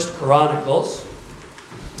Chronicles.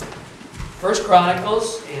 First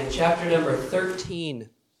Chronicles and chapter number 13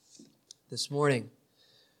 this morning.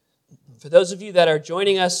 For those of you that are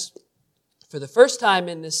joining us for the first time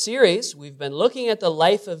in this series, we've been looking at the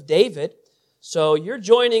life of David. So you're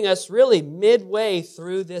joining us really midway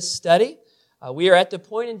through this study. We are at the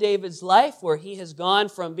point in David's life where he has gone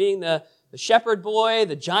from being the shepherd boy,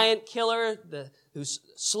 the giant killer, who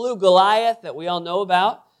slew Goliath that we all know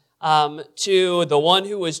about, to the one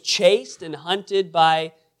who was chased and hunted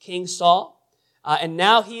by King Saul. And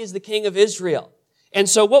now he is the king of Israel. And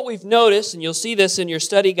so what we've noticed, and you'll see this in your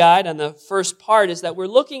study guide on the first part, is that we're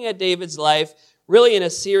looking at David's life really in a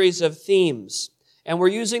series of themes. And we're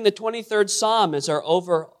using the 23rd Psalm as our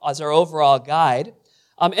overall guide.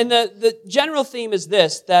 And the general theme is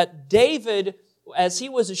this, that David, as he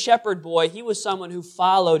was a shepherd boy, he was someone who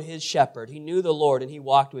followed his shepherd. He knew the Lord and he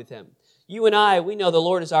walked with him. You and I, we know the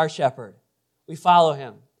Lord is our shepherd. We follow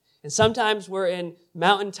him. And sometimes we're in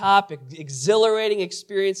mountaintop, exhilarating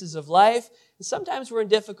experiences of life, and sometimes we're in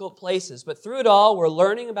difficult places. But through it all, we're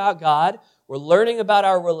learning about God, we're learning about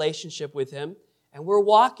our relationship with him, and we're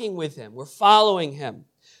walking with him, we're following him.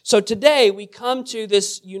 So today, we come to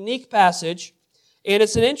this unique passage, and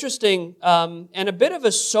it's an interesting and a bit of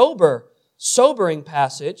a sobering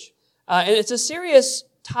passage. And it's a serious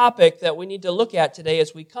topic that we need to look at today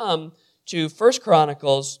as we come to 1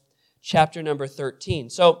 Chronicles chapter number 13.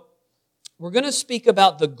 So we're going to speak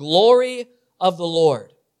about the glory of the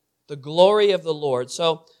Lord. The glory of the Lord.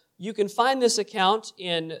 So you can find this account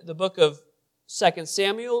in the book of 2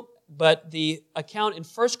 Samuel, but the account in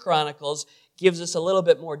 1 Chronicles gives us a little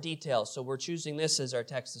bit more detail. So we're choosing this as our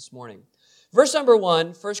text this morning. Verse number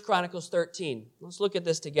 1, 1 Chronicles 13. Let's look at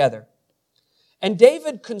this together. And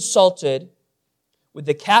David consulted with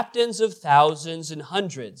the captains of thousands and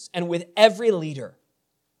hundreds, and with every leader.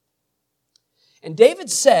 And David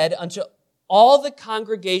said unto all the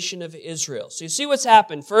congregation of Israel. So you see what's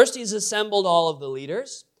happened. First, he's assembled all of the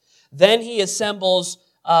leaders. Then he assembles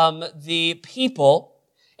the people.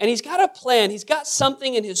 And he's got a plan. He's got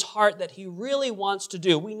something in his heart that he really wants to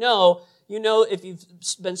do. We know, if you've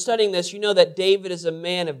been studying this, you know that David is a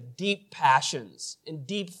man of deep passions and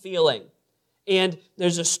deep feeling. And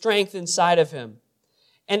there's a strength inside of him.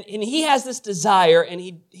 And he has this desire, and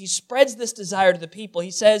he spreads this desire to the people.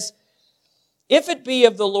 He says, if it be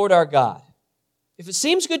of the Lord our God, if it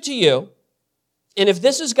seems good to you, and if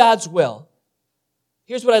this is God's will,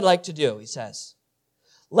 here's what I'd like to do, he says.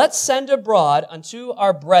 Let's send abroad unto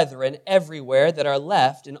our brethren everywhere that are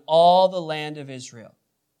left in all the land of Israel.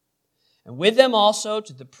 And with them also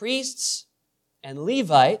to the priests and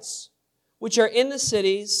Levites, which are in the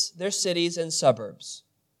cities, their cities and suburbs,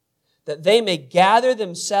 that they may gather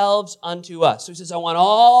themselves unto us. So he says, I want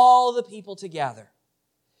all the people to gather.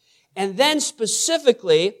 And then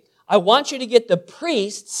specifically, I want you to get the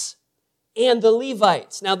priests and the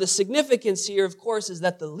Levites. Now, the significance here, of course, is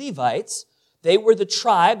that the Levites, they were the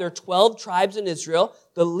tribe. There are 12 tribes in Israel.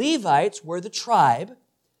 The Levites were the tribe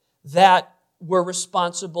that were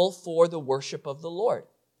responsible for the worship of the Lord.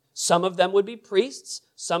 Some of them would be priests.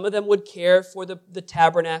 Some of them would care for the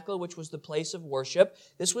tabernacle, which was the place of worship.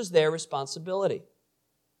 This was their responsibility.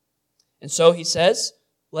 And so he says,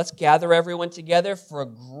 let's gather everyone together for a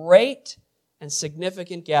great and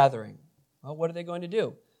significant gathering. Well, what are they going to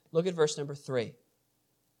do? Look at verse number 3.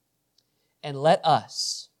 And let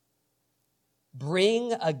us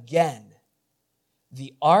bring again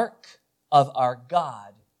the ark of our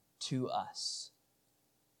God to us.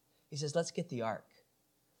 He says, let's get the ark.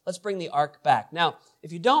 Let's bring the ark back. Now,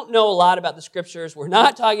 if you don't know a lot about the scriptures, we're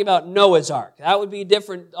not talking about Noah's ark. That would be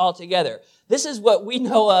different altogether. This is what we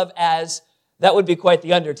know of as, that would be quite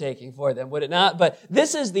the undertaking for them, would it not? But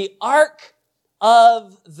this is the ark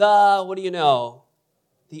of the, what do you know?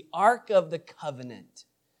 The ark of the covenant.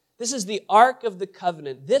 This is the ark of the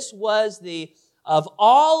covenant. This was of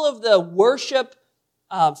all of the worship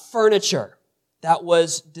furniture that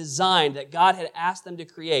was designed, that God had asked them to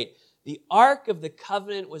create, the Ark of the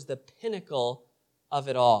Covenant was the pinnacle of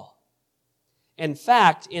it all. In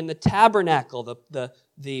fact, in the tabernacle,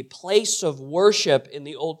 the place of worship in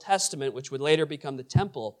the Old Testament, which would later become the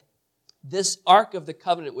temple, this Ark of the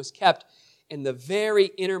Covenant was kept in the very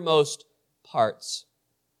innermost parts.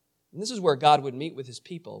 And this is where God would meet with his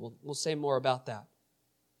people. We'll say more about that.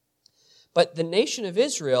 But the nation of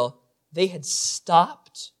Israel, they had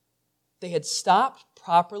stopped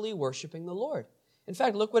properly worshiping the Lord. In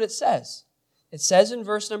fact, look what it says. It says in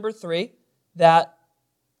verse number 3 that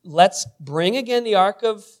let's bring again the ark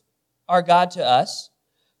of our God to us,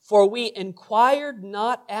 for we inquired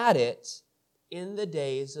not at it in the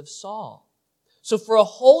days of Saul. So for a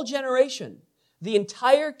whole generation, the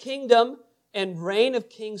entire kingdom and reign of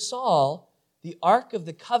King Saul, the Ark of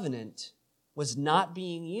the Covenant was not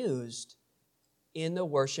being used in the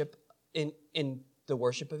worship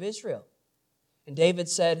of Israel. And David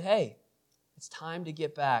said, hey, it's time to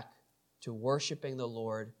get back to worshiping the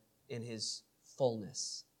Lord in his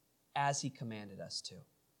fullness, as he commanded us to.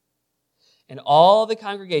 And all the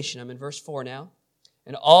congregation, I'm in verse 4 now,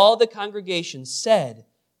 and all the congregation said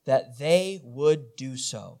that they would do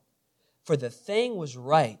so, for the thing was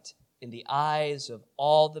right in the eyes of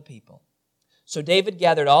all the people. So David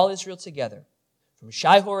gathered all Israel together, from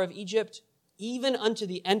Shihor of Egypt, even unto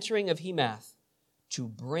the entering of Hemath, to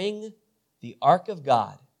bring the ark of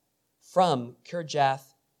God from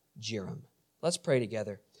Kirjath Jearim. Let's pray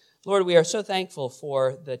together. Lord, we are so thankful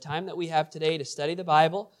for the time that we have today to study the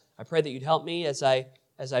Bible. I pray that you'd help me as I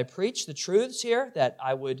preach the truths here, that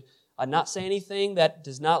I would not say anything that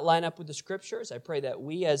does not line up with the Scriptures. I pray that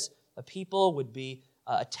we as a people would be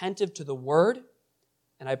attentive to the Word,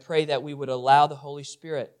 and I pray that we would allow the Holy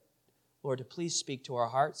Spirit, Lord, to please speak to our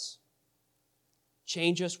hearts.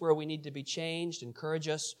 Change us where we need to be changed. Encourage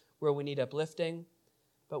us where we need uplifting.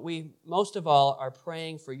 But we, most of all, are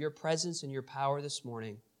praying for your presence and your power this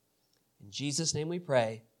morning. In Jesus' name we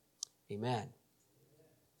pray. Amen.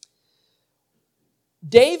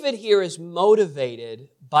 David here is motivated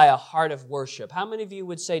by a heart of worship. How many of you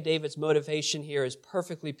would say David's motivation here is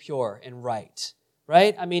perfectly pure and right?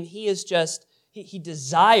 Right? I mean, he is just, he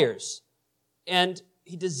desires, and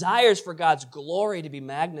he desires for God's glory to be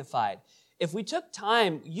magnified. If we took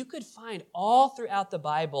time, you could find all throughout the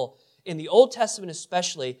Bible, in the Old Testament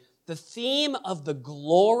especially, the theme of the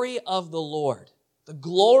glory of the Lord. The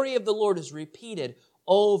glory of the Lord is repeated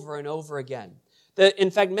over and over again. In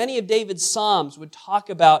fact, many of David's Psalms would talk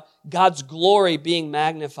about God's glory being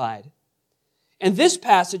magnified. And this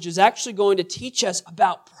passage is actually going to teach us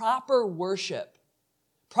about proper worship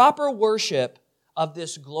of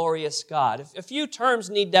this glorious God. A few terms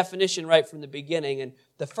need definition right from the beginning, and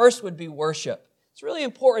the first would be worship. It's really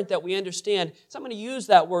important that we understand, so I'm going to use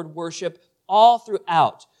that word worship all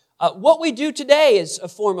throughout. What we do today is a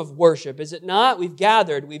form of worship, is it not? We've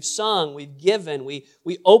gathered, we've sung, we've given, we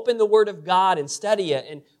open the Word of God and study it,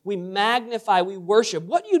 and we magnify, we worship.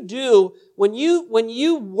 What you do when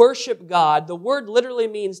you worship God, the word literally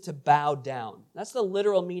means to bow down. That's the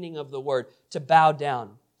literal meaning of the word, to bow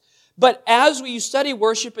down. But as you study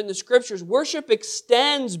worship in the Scriptures, worship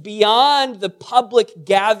extends beyond the public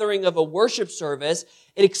gathering of a worship service.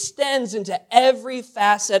 It extends into every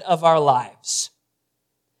facet of our lives.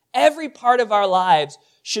 Every part of our lives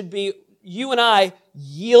should be, you and I,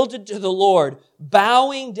 yielded to the Lord,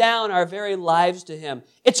 bowing down our very lives to Him.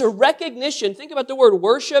 It's a recognition, think about the word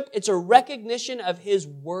worship, it's a recognition of His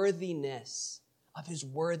worthiness. Of His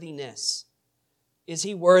worthiness. Is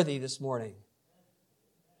He worthy this morning?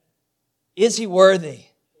 Is He worthy?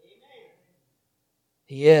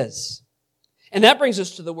 He is. And that brings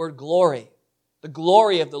us to the word glory. The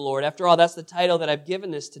glory of the Lord. After all, that's the title that I've given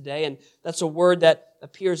this today, and that's a word that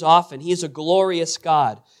appears often. He is a glorious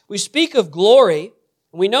God. We speak of glory,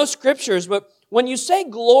 and we know Scriptures, but when you say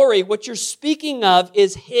glory, what you're speaking of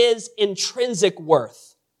is His intrinsic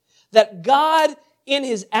worth. That God, in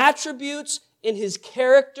His attributes, in His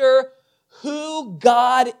character, who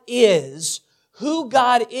God is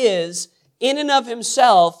in and of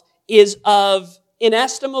Himself is of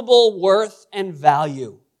inestimable worth and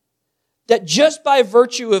value. That just by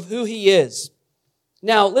virtue of who He is.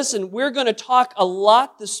 Now, listen, we're going to talk a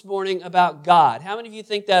lot this morning about God. How many of you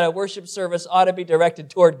think that a worship service ought to be directed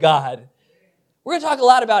toward God? We're going to talk a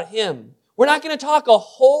lot about Him. We're not going to talk a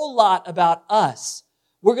whole lot about us.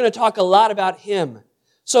 We're going to talk a lot about Him.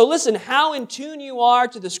 So listen, how in tune you are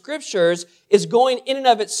to the Scriptures is going in and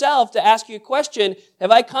of itself to ask you a question.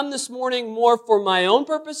 Have I come this morning more for my own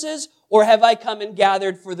purposes, or have I come and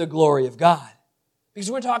gathered for the glory of God? Because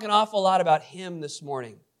we're talking an awful lot about Him this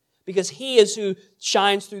morning. Because He is who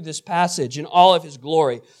shines through this passage in all of His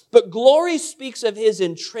glory. But glory speaks of His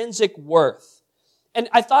intrinsic worth. And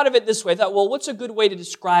I thought of it this way. I thought, well, what's a good way to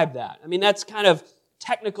describe that? I mean, that's kind of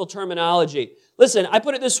technical terminology. Listen, I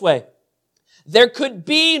put it this way. There could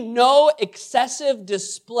be no excessive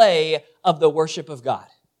display of the worship of God.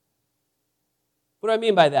 What do I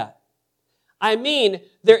mean by that? I mean,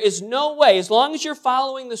 there is no way, as long as you're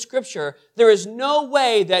following the Scripture, there is no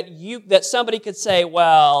way that somebody could say,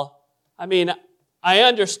 well, I mean, I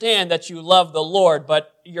understand that you love the Lord,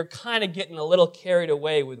 but you're kind of getting a little carried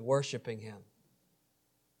away with worshiping Him.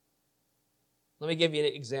 Let me give you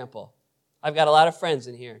an example. I've got a lot of friends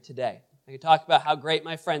in here today. I can talk about how great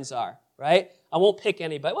my friends are, right? I won't pick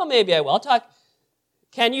anybody. Well, maybe I will. I'll talk.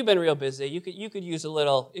 Ken, you've been real busy. You could use a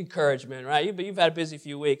little encouragement, right? You've had a busy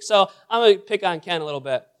few weeks. So I'm going to pick on Ken a little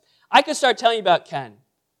bit. I could start telling you about Ken.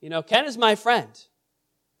 Ken is my friend.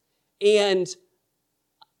 And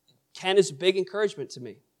Ken is a big encouragement to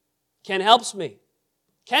me. Ken helps me.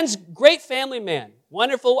 Ken's a great family man.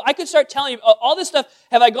 Wonderful. I could start telling you all this stuff.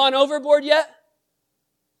 Have I gone overboard yet?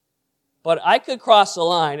 But I could cross the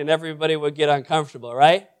line and everybody would get uncomfortable,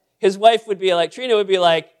 right? His wife would be like, Trina would be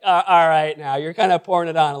like, all right now, you're kind of pouring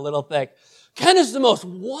it on a little thick. Ken is the most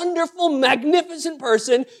wonderful, magnificent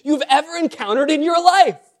person you've ever encountered in your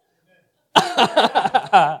life.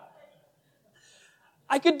 I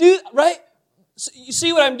could do, right? So you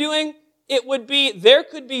see what I'm doing? There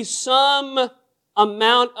could be some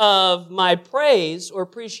amount of my praise or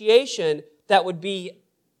appreciation that would be,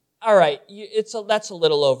 all right, that's a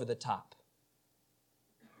little over the top.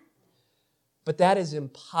 But that is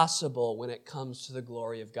impossible when it comes to the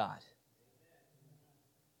glory of God.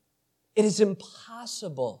 It is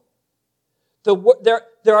impossible.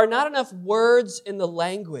 There are not enough words in the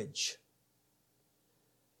language.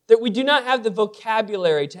 That we do not have the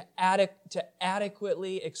vocabulary to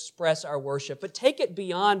adequately express our worship. But take it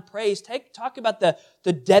beyond praise. Talk about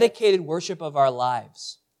the dedicated worship of our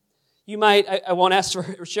lives. You might, I won't ask for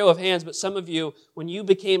a show of hands, but some of you, when you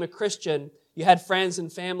became a Christian, you had friends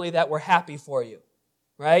and family that were happy for you,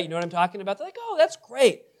 right? You know what I'm talking about? They're like, oh, that's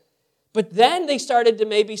great. But then they started to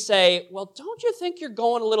maybe say, well, don't you think you're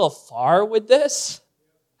going a little far with this?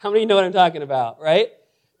 How many know what I'm talking about, right?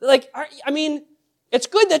 They're like, it's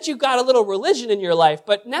good that you've got a little religion in your life,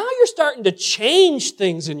 but now you're starting to change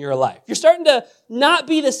things in your life. You're starting to not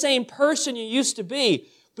be the same person you used to be.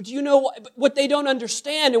 But do you know what they don't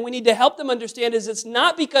understand, and we need to help them understand, is it's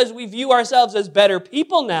not because we view ourselves as better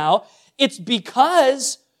people now. It's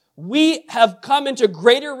because we have come into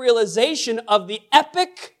greater realization of the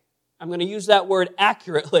epic, I'm going to use that word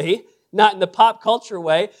accurately, not in the pop culture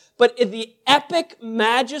way, but in the epic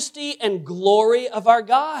majesty and glory of our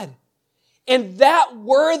God. And that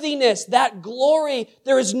worthiness, that glory,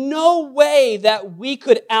 there is no way that we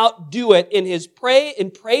could outdo it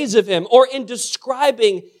in praise of Him or in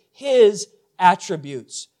describing His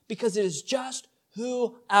attributes, because it is just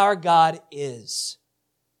who our God is.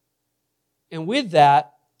 And with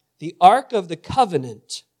that, the Ark of the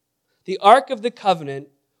Covenant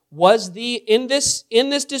was in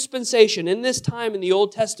this dispensation, in this time in the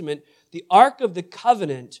Old Testament, the Ark of the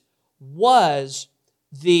Covenant was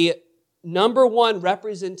the number one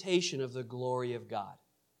representation of the glory of God.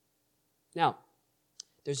 Now,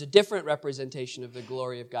 there's a different representation of the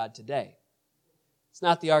glory of God today. It's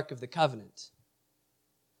not the Ark of the Covenant.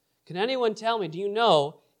 Can anyone tell me, do you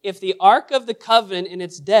know, if the Ark of the Covenant in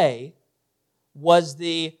its day was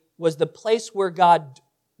the place where God...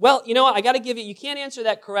 Well, you know what? I got to give you can't answer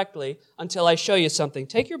that correctly until I show you something.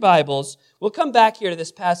 Take your Bibles. We'll come back here to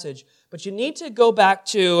this passage, but you need to go back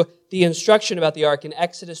to the instruction about the ark in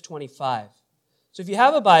Exodus 25. So if you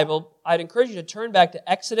have a Bible, I'd encourage you to turn back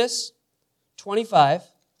to Exodus 25.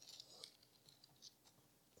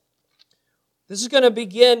 This is going to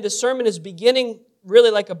begin, the sermon is beginning really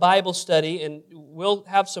like a Bible study, and we'll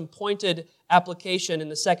have some pointed application in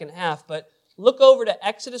the second half, but look over to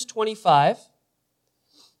Exodus 25.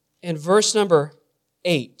 In verse number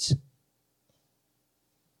 8,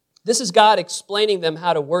 this is God explaining them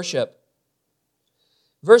how to worship.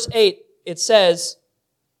 Verse 8, it says,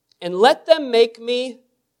 and let them make me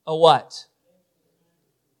a what?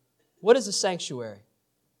 What is a sanctuary?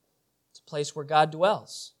 It's a place where God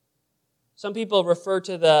dwells. Some people refer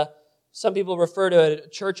to a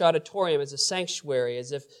church auditorium as a sanctuary,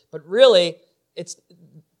 but really, it's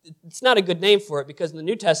not a good name for it, because in the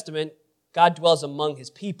New Testament, God dwells among His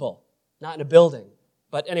people, not in a building.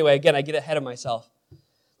 But anyway, again, I get ahead of myself.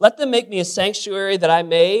 Let them make me a sanctuary that I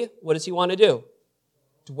may, what does He want to do?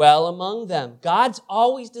 Dwell among them. God's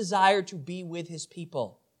always desired to be with His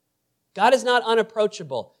people. God is not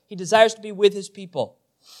unapproachable. He desires to be with His people.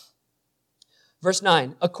 Verse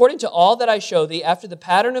 9, according to all that I show thee, after the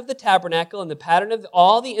pattern of the tabernacle and the pattern of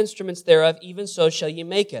all the instruments thereof, even so shall ye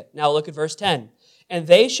make it. Now look at verse 10. And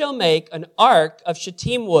they shall make an ark of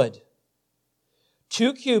shittim wood.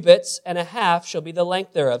 2 cubits and a half shall be the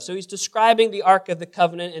length thereof. So he's describing the Ark of the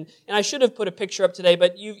Covenant, and I should have put a picture up today,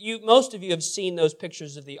 but most of you have seen those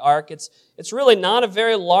pictures of the Ark. It's really not a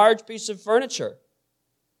very large piece of furniture.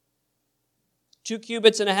 2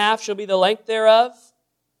 cubits and a half shall be the length thereof.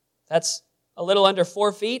 That's a little under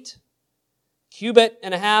 4 feet. Cubit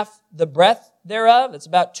and a half the breadth thereof. It's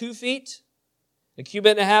about 2 feet. A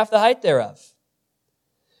cubit and a half the height thereof.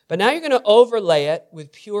 But now you're going to overlay it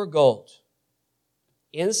with pure gold.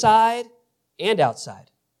 Inside and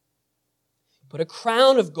outside. Put a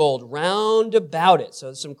crown of gold round about it. So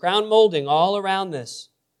there's some crown molding all around this.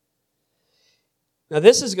 Now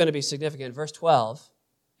this is going to be significant. Verse 12.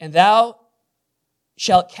 And thou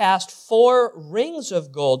shalt cast 4 rings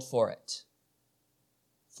of gold for it.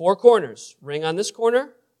 4 corners. Ring on this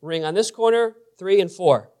corner, ring on this corner, 3 and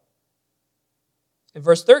 4. In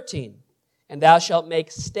verse 13. And thou shalt make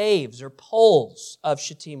staves or poles of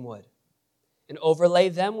shittim wood, and overlay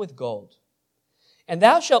them with gold. And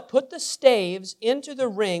thou shalt put the staves into the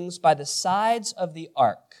rings by the sides of the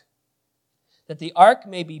ark, that the ark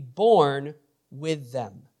may be borne with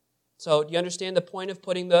them. So do you understand the point of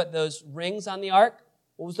putting those rings on the ark?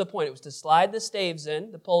 What was the point? It was to slide the staves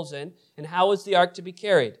in, the poles in, and how was the ark to be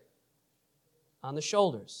carried? On the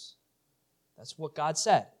shoulders. That's what God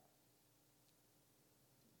said.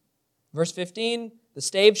 Verse 15, the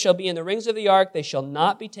staves shall be in the rings of the ark, they shall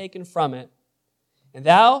not be taken from it. And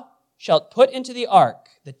thou shalt put into the ark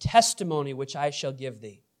the testimony which I shall give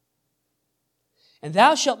thee. And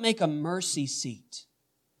thou shalt make a mercy seat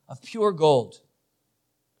of pure gold.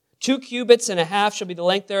 2 cubits and a half shall be the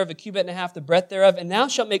length thereof, 1 cubit and a half the breadth thereof. And thou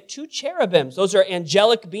shalt make 2 cherubims. Those are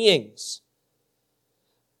angelic beings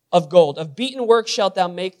of gold. Of beaten work shalt thou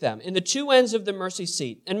make them in the 2 ends of the mercy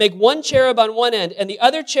seat. And make 1 cherub on one end, and the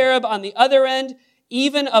other cherub on the other end.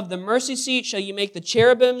 Even of the mercy seat shall you make the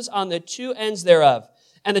cherubims on the 2 ends thereof.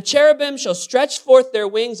 And the cherubim shall stretch forth their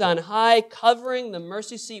wings on high, covering the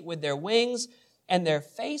mercy seat with their wings, and their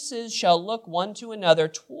faces shall look one to another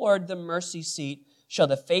toward the mercy seat shall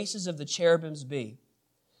the faces of the cherubims be.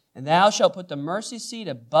 And thou shalt put the mercy seat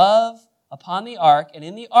above upon the ark, and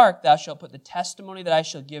in the ark thou shalt put the testimony that I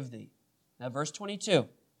shall give thee. Now verse 22.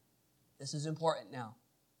 This is important now.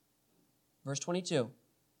 Verse 22.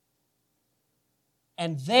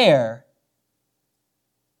 And there,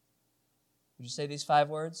 would you say these 5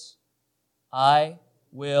 words? I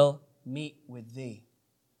will meet with thee.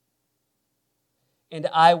 And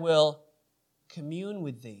I will commune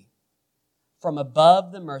with thee from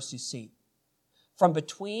above the mercy seat, from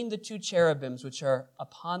between the 2 cherubims which are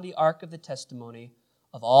upon the ark of the testimony,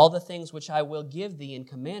 of all the things which I will give thee in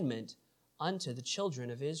commandment unto the children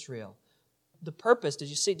of Israel. The purpose,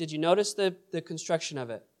 did you notice the construction of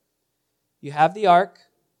it? You have the ark,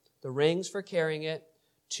 the rings for carrying it,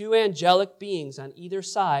 2 angelic beings on either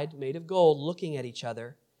side, made of gold, looking at each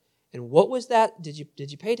other. And what was that? Did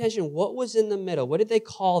you pay attention? What was in the middle? What did they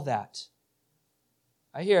call that?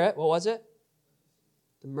 I hear it. What was it?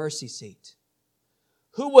 The mercy seat.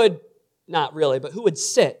 Who would, not really, but who would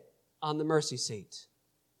sit on the mercy seat?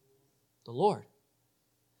 The Lord.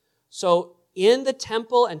 So in the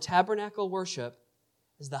temple and tabernacle worship,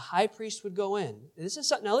 as the high priest would go in,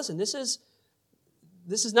 now listen, this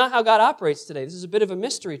is not how God operates today. This is a bit of a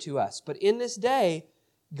mystery to us. But in this day,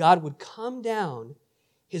 God would come down,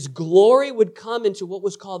 His glory would come into what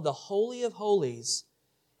was called the Holy of Holies,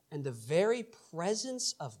 and the very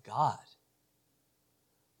presence of God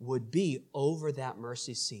would be over that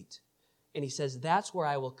mercy seat. And He says, that's where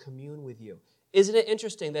I will commune with you. Isn't it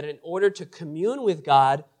interesting that in order to commune with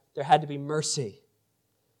God, there had to be mercy?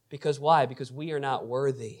 Because why? Because we are not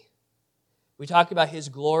worthy. We talk about His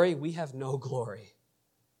glory, we have no glory.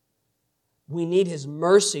 We need His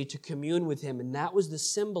mercy to commune with Him, and that was the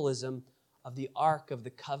symbolism of the Ark of the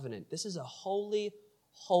Covenant. This is a holy,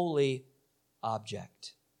 holy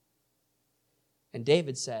object. And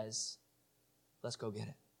David says, let's go get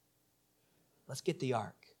it. Let's get the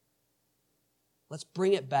Ark. Let's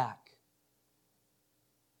bring it back.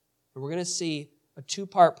 And we're going to see a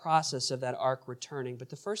 2-part process of that Ark returning. But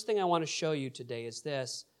the first thing I want to show you today is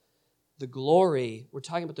this. The glory, we're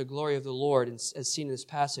talking about the glory of the Lord as seen in this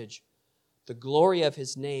passage. The glory of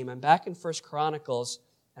His name. I'm back in 1 Chronicles,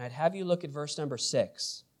 and I'd have you look at verse number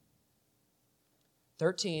 6.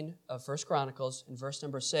 13 of 1 Chronicles, in verse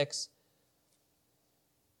number 6.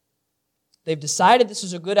 They've decided this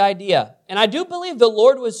is a good idea. And I do believe the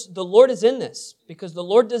Lord is in this, because the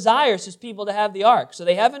Lord desires His people to have the ark. So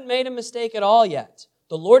they haven't made a mistake at all yet.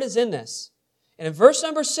 The Lord is in this. And in verse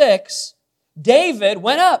number 6, David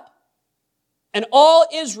went up, and all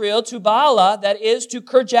Israel to Baalah, that is to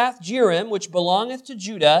Kirjath-jearim, which belongeth to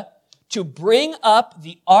Judah, to bring up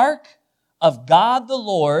the ark of God the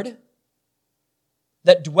Lord,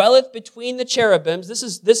 that dwelleth between the cherubims. This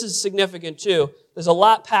is significant too. There's a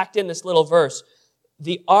lot packed in this little verse.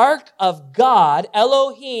 The ark of God,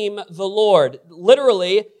 Elohim the Lord.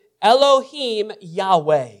 Literally, Elohim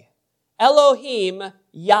Yahweh. Elohim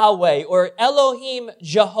Yahweh, or Elohim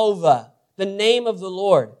Jehovah, the name of the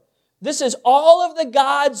Lord. This is all of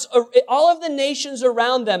the nations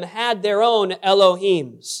around them had their own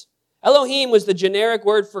Elohims. Elohim was the generic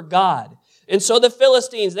word for God. And so the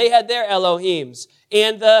Philistines, they had their Elohims.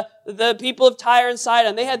 And the people of Tyre and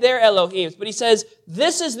Sidon, they had their Elohims. But he says,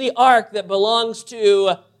 this is the ark that belongs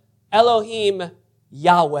to Elohim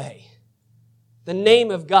Yahweh. The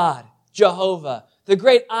name of God, Jehovah. The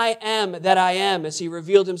great I am that I am, as he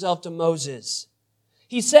revealed himself to Moses.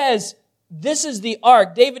 He says, this is the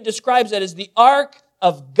ark. David describes that as the ark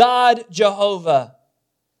of God Jehovah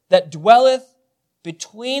that dwelleth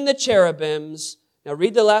between the cherubims. Now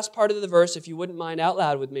read the last part of the verse, if you wouldn't mind, out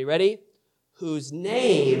loud with me. Ready? Whose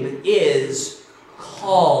name is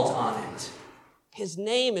called on it. His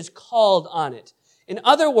name is called on it. In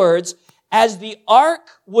other words, as the ark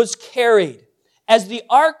was carried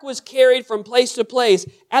from place to place,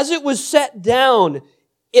 as it was set down,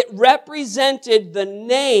 it represented the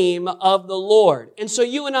name of the Lord. And so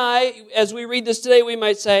you and I, as we read this today, we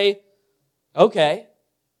might say, okay,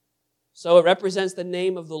 so it represents the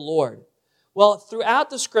name of the Lord. Well, throughout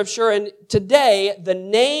the Scripture and today, the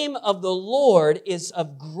name of the Lord is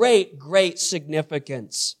of great, great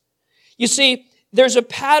significance. You see, there's a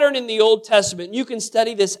pattern in the Old Testament. You can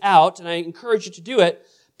study this out, and I encourage you to do it.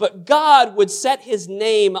 But God would set His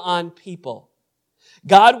name on people.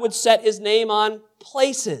 God would set His name on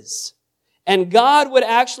places. And God would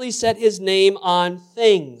actually set His name on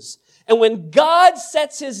things. And when God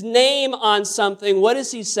sets His name on something, what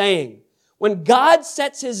is He saying? When God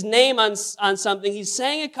sets His name on something, He's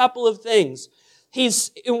saying a couple of things.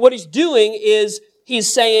 What He's doing is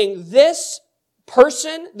He's saying this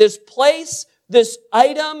person, this place, this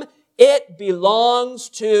item, it belongs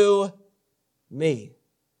to me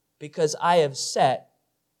because I have set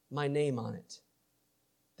my name on it.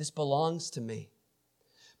 This belongs to me.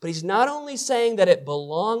 But He's not only saying that it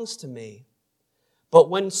belongs to me, but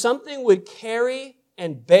when something would carry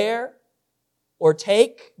and bear or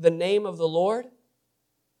take the name of the Lord,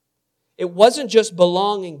 it wasn't just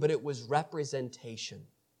belonging, but it was representation.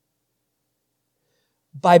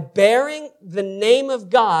 By bearing the name of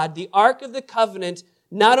God, the Ark of the Covenant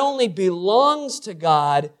not only belongs to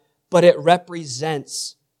God, but it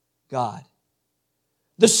represents God.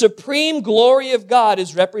 The supreme glory of God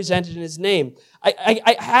is represented in His name.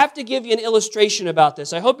 I have to give you an illustration about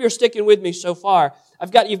this. I hope you're sticking with me so far.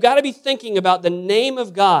 You've got to be thinking about the name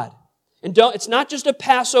of God. And it's not just a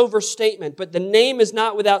Passover statement, but the name is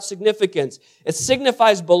not without significance. It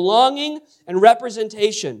signifies belonging and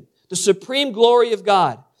representation. The supreme glory of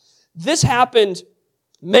God. This happened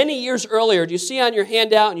many years earlier. Do you see on your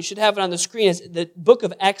handout, and you should have it on the screen, is the book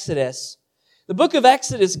of Exodus. The book of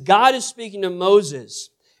Exodus, God is speaking to Moses.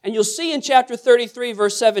 And you'll see in chapter 33,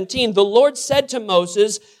 verse 17, the Lord said to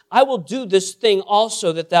Moses, I will do this thing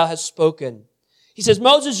also that thou hast spoken. He says,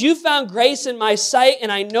 Moses, you found grace in my sight,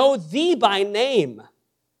 and I know thee by name.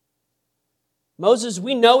 Moses,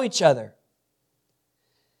 we know each other.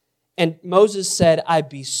 And Moses said, I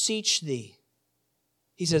beseech thee.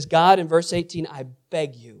 He says, God, in verse 18, I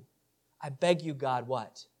beg you. I beg you, God,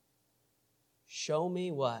 what? Show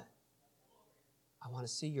me what? I want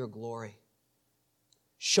to see your glory.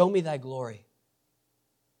 Show me thy glory.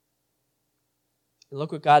 And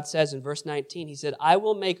look what God says in verse 19. He said, I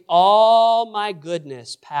will make all my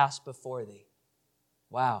goodness pass before thee.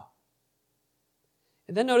 Wow.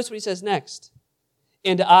 And then notice what he says next.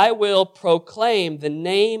 And I will proclaim the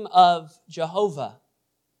name of Jehovah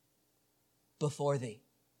before thee.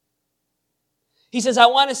 He says, I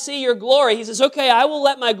want to see your glory. He says, okay, I will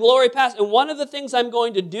let my glory pass. And one of the things I'm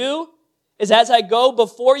going to do is as I go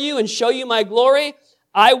before you and show you my glory,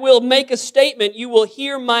 I will make a statement. You will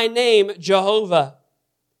hear my name, Jehovah.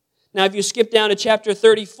 Now, if you skip down to chapter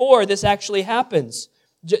 34, this actually happens.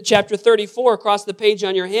 Chapter 34, across the page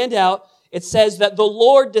on your handout, it says that the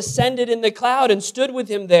Lord descended in the cloud and stood with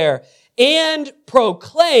him there and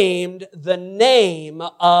proclaimed the name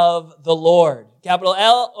of the Lord. Capital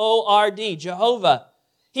L-O-R-D, Jehovah.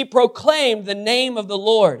 He proclaimed the name of the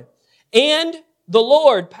Lord. And the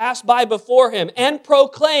Lord passed by before him and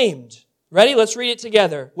proclaimed. Ready? Let's read it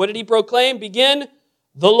together. What did he proclaim? Begin.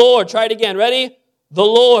 The Lord. Try it again. Ready? The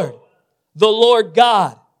Lord. The Lord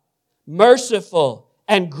God. Merciful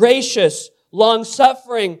and gracious,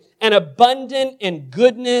 long-suffering and abundant in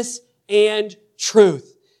goodness and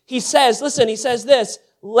truth. He says this,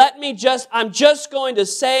 I'm just going to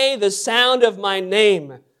say the sound of my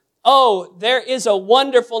name. Oh, there is a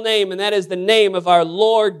wonderful name, and that is the name of our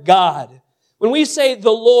Lord God. When we say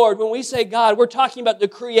the Lord, when we say God, we're talking about the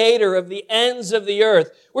creator of the ends of the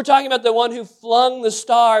earth. We're talking about the one who flung the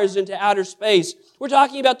stars into outer space. We're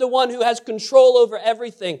talking about the one who has control over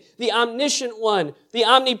everything, the omniscient one, the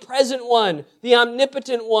omnipresent one, the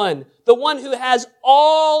omnipotent one, the one who has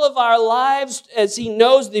all of our lives as he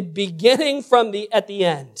knows the beginning from at the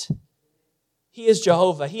end. He is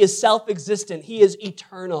Jehovah. He is self-existent. He is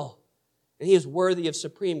eternal. And He is worthy of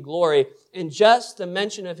supreme glory. And just the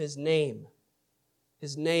mention of His name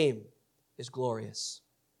is glorious.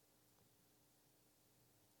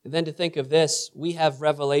 And then to think of this, we have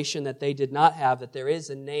revelation that they did not have, that there is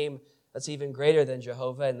a name that's even greater than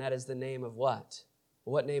Jehovah, and that is the name of what?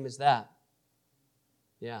 Well, what name is that?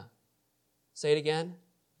 Yeah. Say it again.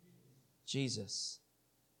 Jesus.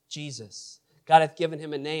 Jesus. God hath given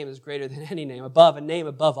Him a name that is greater than any name, a name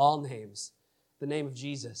above all names, the name of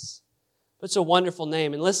Jesus. But it's a wonderful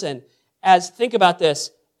name. And listen, think about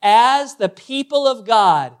this, as the people of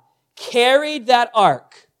God carried that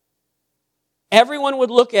ark, everyone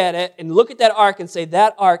would look at it and look at that ark and say,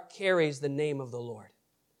 that ark carries the name of the Lord.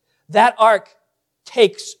 That ark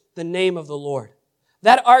takes the name of the Lord.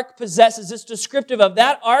 That ark possesses, it's descriptive of,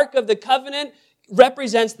 that ark of the covenant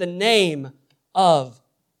represents the name of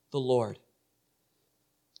the Lord.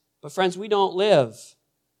 But friends, we don't live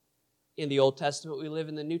in the Old Testament, we live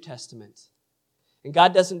in the New Testament. And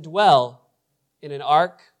God doesn't dwell in an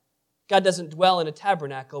ark. God doesn't dwell in a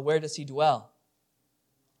tabernacle. Where does He dwell?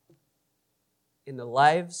 In the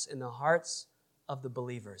lives, in the hearts of the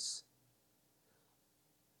believers.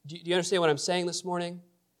 Do you understand what I'm saying this morning?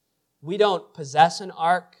 We don't possess an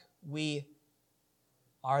ark. We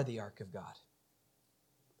are the ark of God.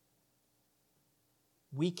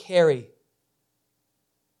 We carry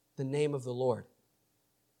the name of the Lord.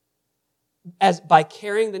 As by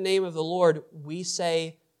carrying the name of the Lord, we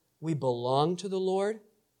say we belong to the Lord,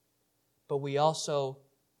 but we also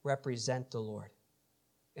represent the Lord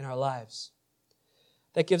in our lives.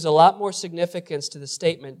 That gives a lot more significance to the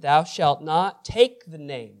statement, thou shalt not take the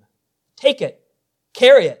name. Take it.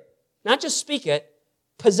 Carry it. Not just speak it.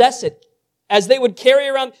 Possess it. As they would carry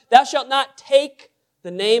around, thou shalt not take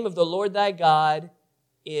the name of the Lord thy God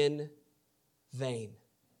in vain.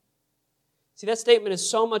 See, that statement is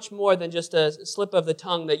so much more than just a slip of the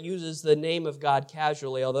tongue that uses the name of God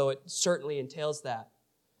casually, although it certainly entails that.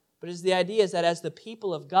 But the idea is that as the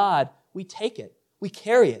people of God, we take it, we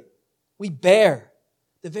carry it, we bear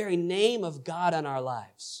the very name of God on our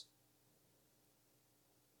lives.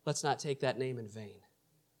 Let's not take that name in vain.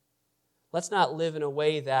 Let's not live in a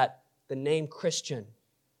way that the name Christian,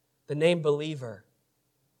 the name believer,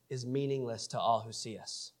 is meaningless to all who see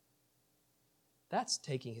us. That's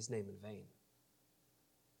taking His name in vain.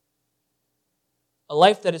 A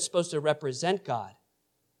life that is supposed to represent God,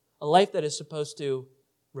 a life that is supposed to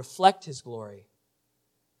reflect His glory,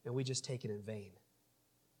 and we just take it in vain.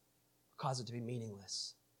 Cause it to be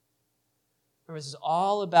meaningless. Remember, this is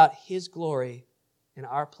all about His glory and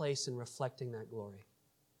our place in reflecting that glory.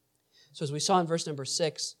 So as we saw in verse number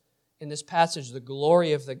 6, in this passage, the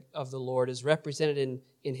glory of the Lord is represented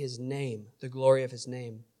in His name, the glory of His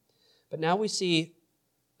name. But now we see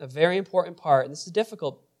a very important part, and this is a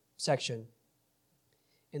difficult section,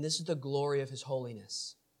 and this is the glory of His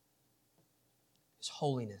holiness. His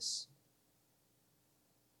holiness.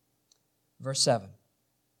 Verse 7.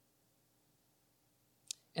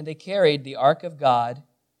 And they carried the ark of God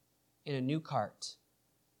in a new cart.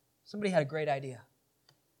 Somebody had a great idea.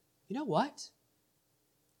 You know what?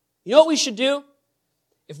 You know what we should do?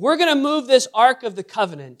 If we're going to move this ark of the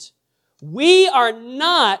covenant, we are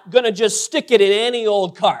not going to just stick it in any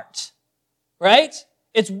old cart. Right?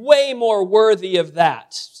 It's way more worthy of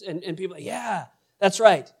that. And people are like, yeah, that's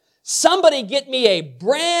right. Somebody get me a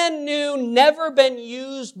brand new, never been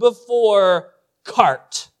used before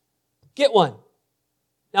cart. Get one.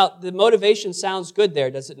 Now, the motivation sounds good there,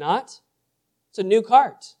 does it not? It's a new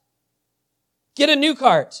cart. Get a new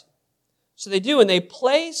cart. So they do, and they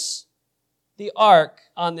place the ark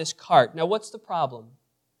on this cart. Now, what's the problem?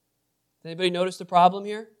 Anybody notice the problem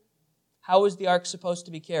here? How is the ark supposed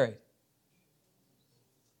to be carried?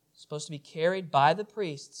 It's supposed to be carried by the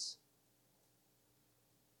priests.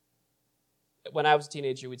 When I was a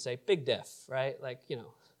teenager, we'd say, big diff, right? Like,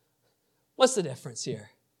 what's the difference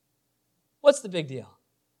here? What's the big deal?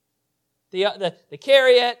 They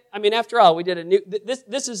carry it. I mean, after all, we did a new.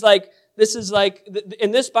 This is like,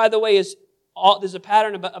 and this, by the way, is all. There's a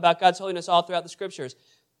pattern about God's holiness all throughout the Scriptures.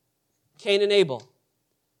 Cain and Abel.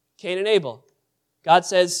 Cain and Abel. God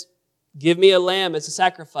says, "Give me a lamb as a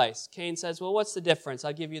sacrifice." Cain says, "Well, what's the difference?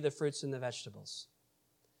 I'll give you the fruits and the vegetables."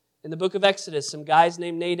 In the book of Exodus, some guys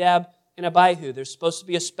named Nadab and Abihu. There's supposed to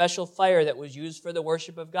be a special fire that was used for the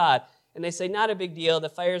worship of God, and they say, "Not a big deal. The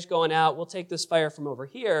fire's going out. We'll take this fire from over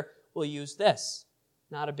here. We'll use this.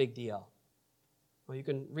 Not a big deal." Well, you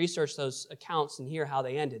can research those accounts and hear how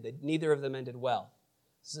they ended. Neither of them ended well.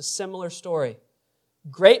 This is a similar story.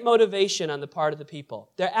 Great motivation on the part of the people.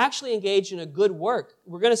 They're actually engaged in a good work.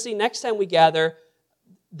 We're going to see next time we gather,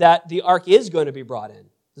 that the ark is going to be brought in.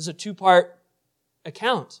 This is a two-part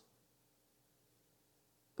account.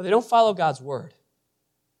 But they don't follow God's word.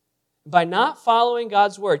 By not following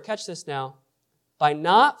God's word, catch this now, by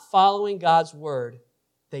not following God's word,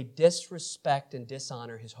 they disrespect and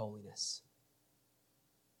dishonor His holiness.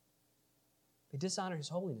 They dishonor His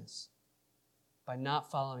holiness by not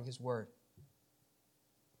following His word.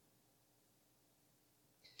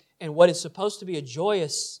 And what is supposed to be a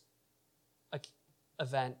joyous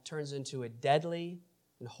event turns into a deadly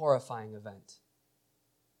and horrifying event.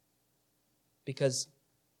 Because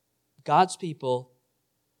God's people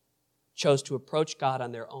chose to approach God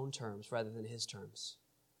on their own terms rather than His terms.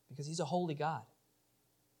 Because He's a holy God.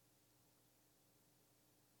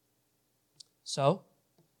 So,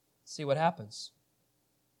 let's see what happens.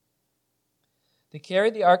 They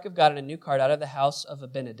carried the ark of God in a new cart out of the house of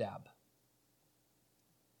Abinadab.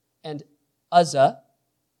 And Uzzah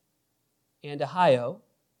and Ahio,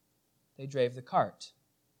 they drave the cart.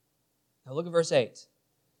 Now look at verse 8.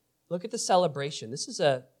 Look at the celebration.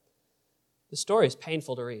 The story is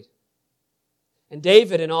painful to read. And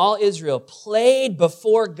David and all Israel played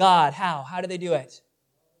before God. How? How did they do it?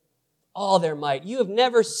 All their might. You have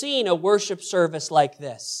never seen a worship service like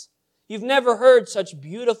this. You've never heard such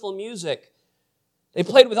beautiful music. They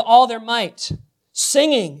played with all their might,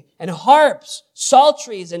 singing and harps,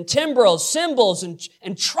 psalteries and timbrels, cymbals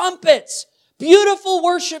and trumpets. Beautiful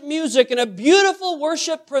worship music and a beautiful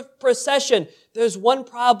worship procession. There's one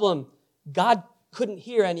problem. God couldn't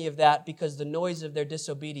hear any of that because the noise of their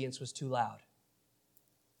disobedience was too loud.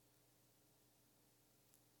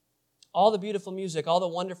 All the beautiful music, all the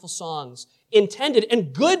wonderful songs, intended,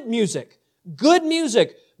 and good music, good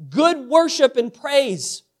worship and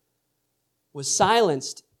praise was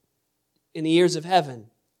silenced in the ears of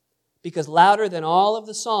heaven because louder than all of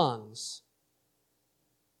the songs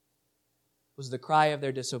was the cry of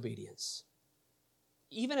their disobedience.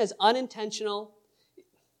 Even as unintentional,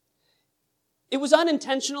 it was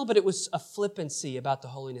unintentional, but it was a flippancy about the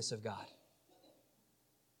holiness of God.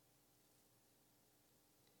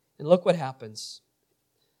 And look what happens.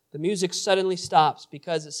 The music suddenly stops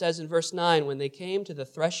because it says in verse 9, when they came to the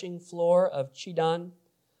threshing floor of Chidon,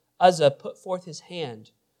 Uzzah put forth his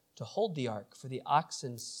hand to hold the ark, for the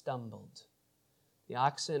oxen stumbled. The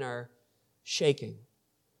oxen are shaking.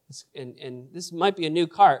 And this might be a new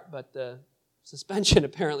cart, but the suspension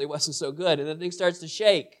apparently wasn't so good, and the thing starts to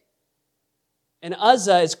shake. And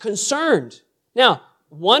Uzzah is concerned. Now,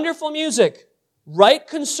 wonderful music, right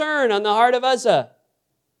concern on the heart of Uzzah.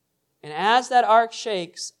 And as that ark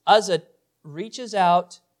shakes, Uzzah reaches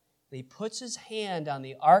out, and he puts his hand on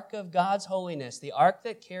the ark of God's holiness, the ark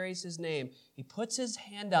that carries His name. He puts his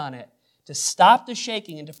hand on it to stop the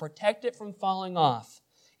shaking and to protect it from falling off.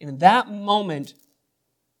 And in that moment,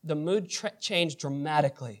 the mood changed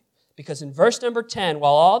dramatically. Because in verse number 10,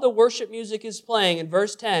 while all the worship music is playing, in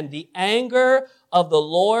verse 10, the anger of the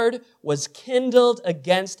Lord was kindled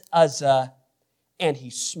against Uzzah, and He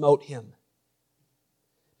smote him,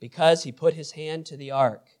 because he put his hand to the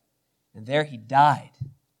ark, and there he died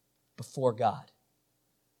before God.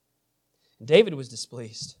 And David was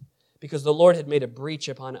displeased because the Lord had made a breach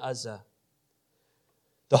upon Uzzah.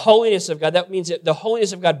 The holiness of God, that means that the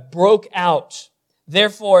holiness of God broke out.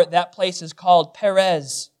 Therefore, that place is called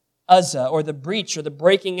Perez Uzzah, or the breach, or the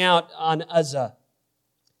breaking out on Uzzah,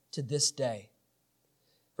 to this day.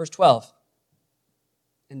 Verse 12.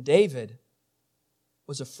 And David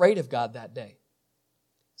was afraid of God that day,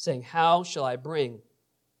 saying, how shall I bring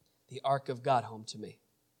the ark of God home to me?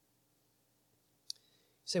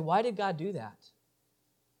 You say, why did God do that?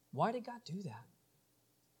 Why did God do that?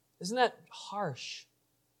 Isn't that harsh?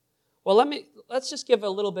 Well, let's just give a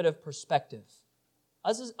little bit of perspective.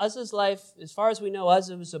 Uzzah's life, as far as we know,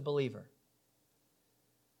 Uzzah was a believer.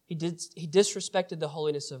 He disrespected the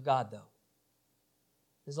holiness of God, though.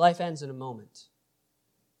 His life ends in a moment.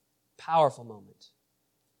 Powerful moment.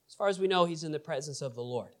 As far as we know, he's in the presence of the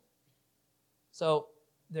Lord. So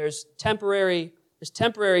there's temporary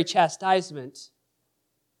chastisement,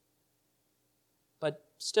 but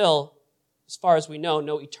still, as far as we know,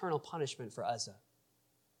 no eternal punishment for Uzzah.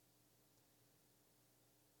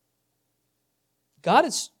 God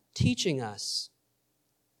is teaching us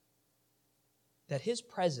that His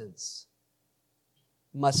presence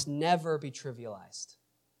must never be trivialized.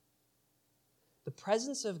 The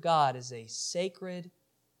presence of God is a sacred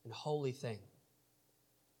and holy thing.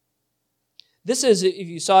 This is, if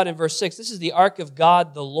you saw it in verse 6, this is the ark of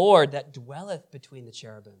God, the Lord, that dwelleth between the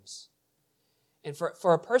cherubims. And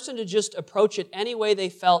for a person to just approach it any way they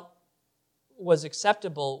felt was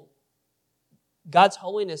acceptable, God's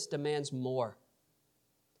holiness demands more.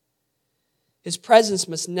 His presence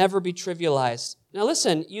must never be trivialized. Now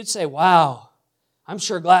listen, you'd say, wow, I'm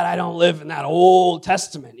sure glad I don't live in that Old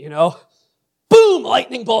Testament, you know. Boom,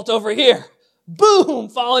 lightning bolt over here. Boom,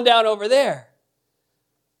 falling down over there.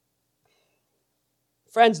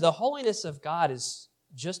 Friends, the holiness of God is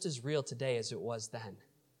just as real today as it was then.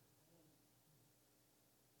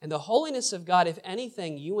 And the holiness of God, if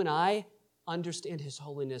anything, you and I understand His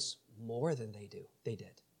holiness more than they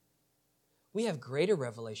did. We have greater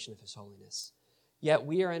revelation of His holiness, yet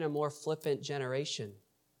we are in a more flippant generation.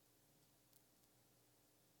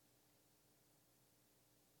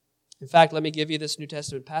 In fact, let me give you this New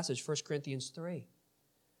Testament passage, 1 Corinthians 3.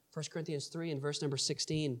 1 Corinthians 3 and verse number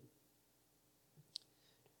 16.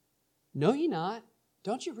 Know ye not,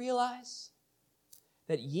 don't you realize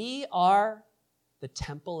that ye are the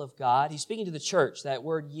temple of God? He's speaking to the church. That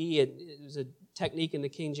word ye, it was a technique in the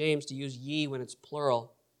King James to use ye when it's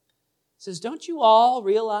plural. He says, don't you all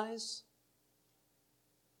realize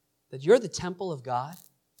that you're the temple of God?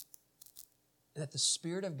 And that the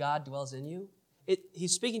Spirit of God dwells in you?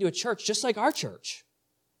 He's speaking to a church just like our church.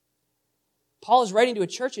 Paul is writing to a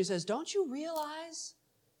church. He says, don't you realize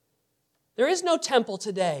there is no temple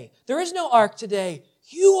today. There is no ark today.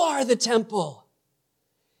 You are the temple.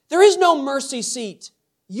 There is no mercy seat.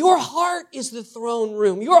 Your heart is the throne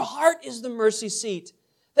room. Your heart is the mercy seat.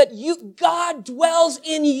 That God dwells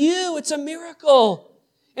in you. It's a miracle.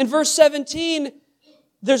 In verse 17,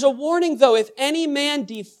 there's a warning though. If any man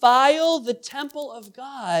defile the temple of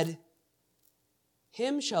God,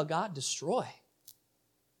 him shall God destroy.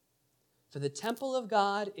 For the temple of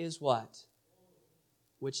God is what?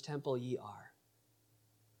 Which temple ye are.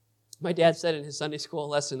 My dad said in his Sunday school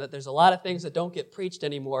lesson that there's a lot of things that don't get preached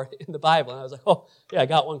anymore in the Bible. And I was like, oh, yeah, I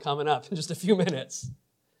got one coming up in just a few minutes.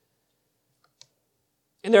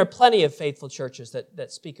 And there are plenty of faithful churches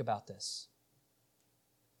that speak about this.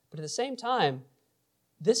 But at the same time,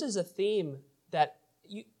 this is a theme that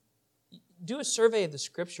you do a survey of the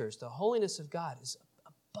Scriptures. The holiness of God is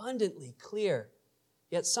abundantly clear.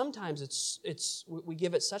 Yet sometimes we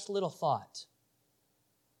give it such little thought.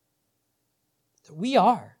 That we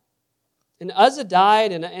are. And Uzzah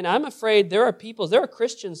died, and I'm afraid there are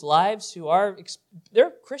Christians' lives whose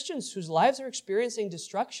lives are experiencing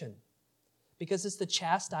destruction because it's the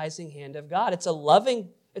chastising hand of God. It's a loving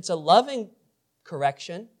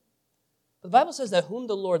correction. But the Bible says that whom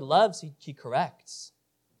the Lord loves, He corrects.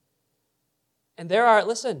 And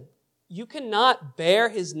you cannot bear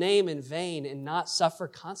His name in vain and not suffer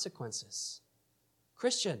consequences.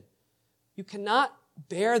 Christian, you cannot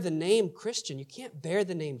bear the name Christian. You can't bear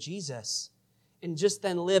the name Jesus and just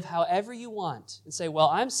then live however you want and say, well,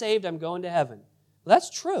 I'm saved, I'm going to heaven. Well, that's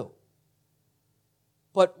true.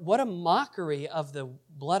 But what a mockery of the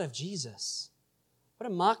blood of Jesus. What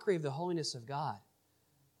a mockery of the holiness of God.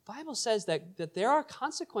 The Bible says that there are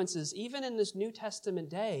consequences, even in this New Testament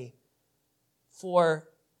day, for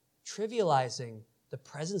trivializing the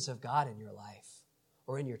presence of God in your life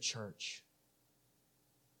or in your church.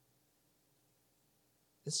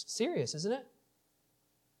 It's serious, isn't it?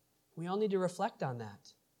 We all need to reflect on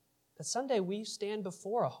that. That someday we stand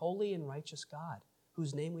before a holy and righteous God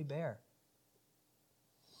whose name we bear.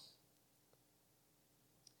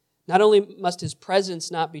 Not only must His presence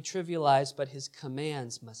not be trivialized, but His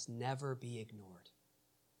commands must never be ignored.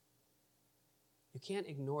 You can't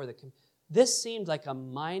ignore the commands. This seems like a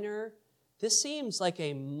minor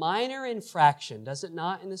infraction, does it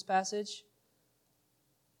not, in this passage?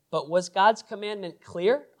 But was God's commandment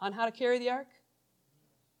clear on how to carry the ark?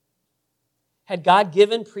 Had God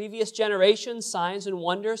given previous generations signs and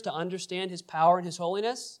wonders to understand His power and His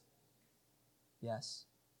holiness? Yes.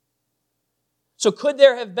 So could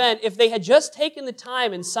there have been, if they had just taken the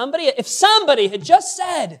time and if somebody had just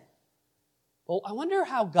said, well, I wonder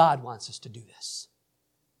how God wants us to do this.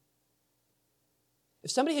 If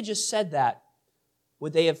somebody had just said that,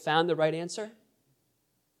 would they have found the right answer?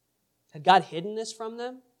 Had God hidden this from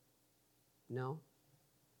them? No.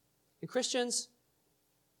 And Christians,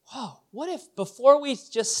 what if before we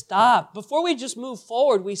just stop, before we just move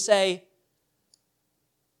forward, we say,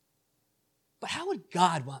 but how would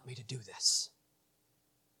God want me to do this?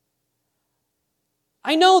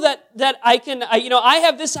 I know that I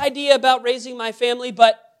have this idea about raising my family,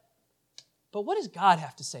 but what does God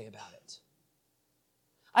have to say about it?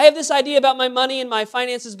 I have this idea about my money and my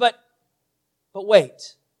finances, but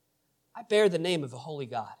wait. I bear the name of a holy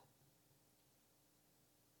God.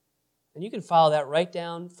 And you can follow that right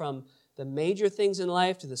down from the major things in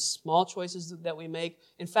life to the small choices that we make.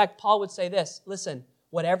 In fact, Paul would say this, listen,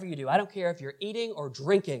 whatever you do, I don't care if you're eating or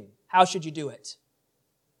drinking, how should you do it?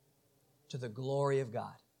 To the glory of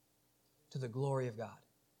God. To the glory of God.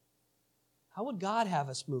 How would God have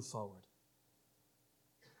us move forward?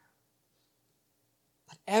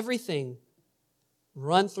 Let everything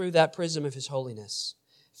run through that prism of His holiness.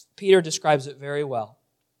 Peter describes it very well.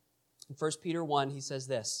 In 1 Peter 1, he says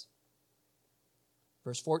this,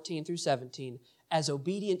 verse 14 through 17, as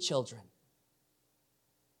obedient children.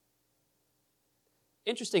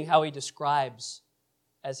 Interesting how he describes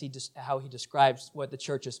what the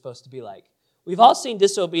church is supposed to be like. We've all seen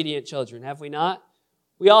disobedient children, have we not?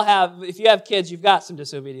 We all have, if you have kids, you've got some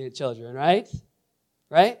disobedient children, right?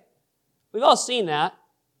 Right? We've all seen that.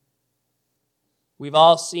 We've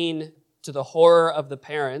all seen, to the horror of the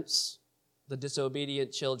parents, the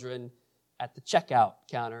disobedient children at the checkout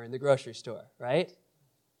counter in the grocery store, right?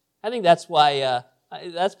 I think that's why,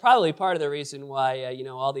 that's probably part of the reason why,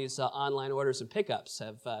 all these online orders and pickups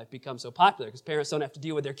have become so popular, because parents don't have to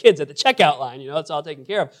deal with their kids at the checkout line. It's all taken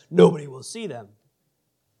care of. Nobody will see them.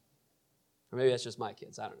 Or maybe that's just my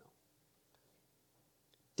kids. I don't know.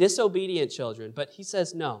 Disobedient children. But he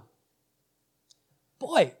says no.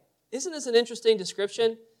 Boy, isn't this an interesting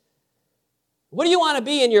description? What do you want to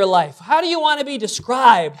be in your life? How do you want to be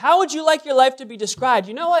described? How would you like your life to be described?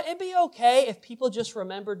 You know what? It'd be okay if people just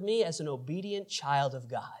remembered me as an obedient child of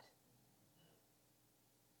God.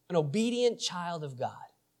 An obedient child of God.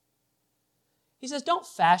 He says, don't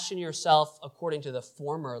fashion yourself according to the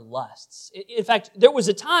former lusts. In fact, there was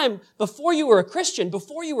a time before you were a Christian,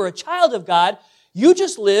 before you were a child of God, you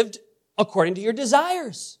just lived according to your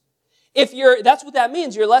desires. That's what that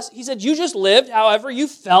means. He said, you just lived however you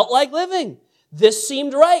felt like living. This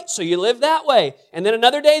seemed right, so you lived that way. And then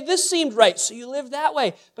another day, this seemed right, so you lived that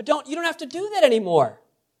way. But you don't have to do that anymore.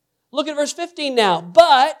 Look at verse 15 now.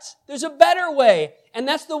 But there's a better way, and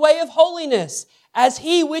that's the way of holiness. As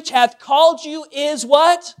He which hath called you is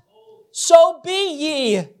what? So be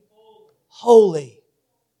ye holy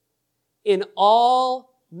in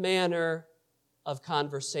all manner of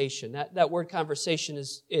conversation. That word conversation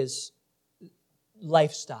is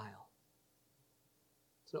lifestyle.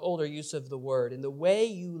 It's an older use of the word. In the way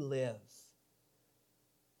you live.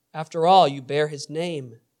 After all, you bear His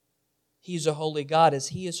name. He's a holy God. As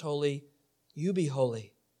He is holy, you be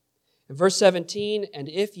holy. In verse 17, and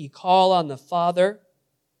if ye call on the Father,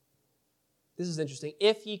 this is interesting,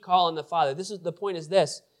 if ye call on the Father, the point is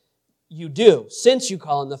this, you do, since you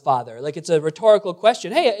call on the Father. Like it's a rhetorical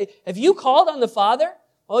question. Hey, have you called on the Father?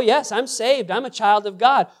 Oh yes, I'm saved, I'm a child of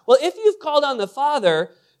God. Well, if you've called on the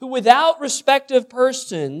Father, who without respect of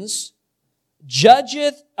persons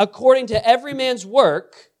judgeth according to every man's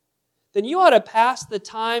work, then you ought to pass the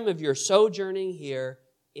time of your sojourning here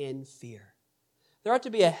in fear. There ought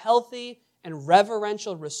to be a healthy and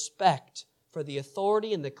reverential respect for the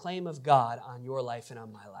authority and the claim of God on your life and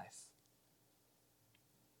on my life.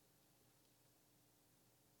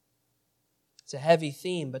 It's a heavy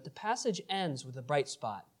theme, but the passage ends with a bright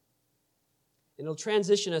spot. And it'll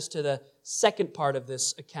transition us to the second part of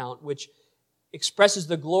this account, which expresses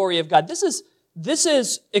the glory of God. This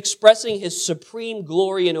is expressing His supreme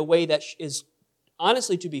glory in a way that is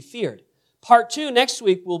honestly to be feared. Part 2 next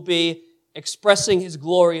week will be expressing His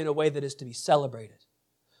glory in a way that is to be celebrated.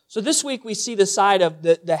 So this week we see the side of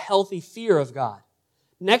the healthy fear of God.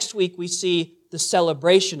 Next week we see the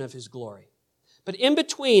celebration of His glory. But in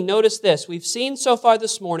between, notice this. We've seen so far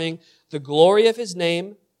this morning the glory of His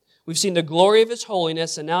name. We've seen the glory of His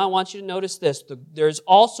holiness. And now I want you to notice this. There's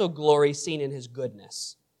also glory seen in His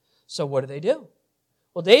goodness. So what do?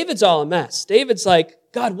 Well, David's all a mess. David's like,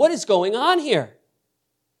 God, what is going on here?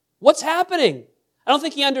 What's happening? I don't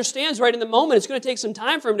think he understands right in the moment. It's going to take some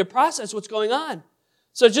time for him to process what's going on.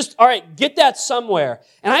 So just, all right, get that somewhere.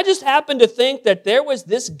 And I just happened to think that there was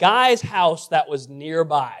this guy's house that was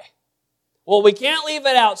nearby. Well, we can't leave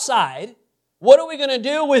it outside. What are we going to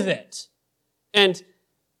do with it? And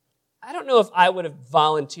I don't know if I would have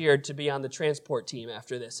volunteered to be on the transport team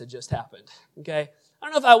after this had just happened. Okay? I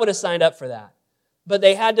don't know if I would have signed up for that. But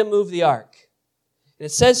they had to move the ark. And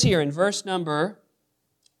it says here in verse number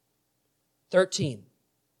 13,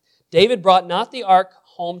 David brought not the ark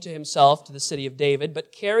home to himself to the city of David,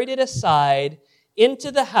 but carried it aside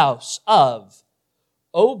into the house of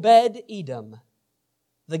Obed-Edom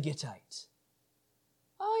the Gittite.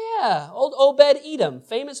 Oh yeah, old Obed-Edom,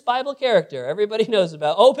 famous Bible character everybody knows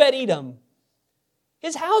about. Obed-Edom.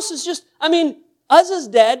 His house is just, Uzzah's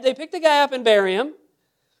dead. They pick the guy up and bury him.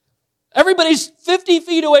 Everybody's 50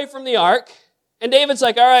 feet away from the ark. And David's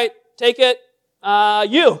like, all right, take it.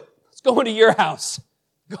 It's going to your house.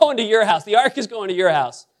 Going to your house. The ark is going to your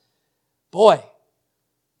house. Boy,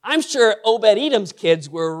 I'm sure Obed-Edom's kids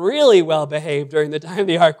were really well behaved during the time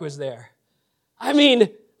the ark was there.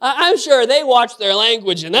 I'm sure they watched their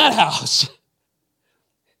language in that house.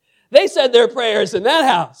 They said their prayers in that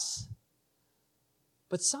house.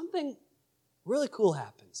 But something really cool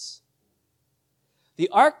happens. The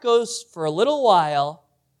ark goes for a little while.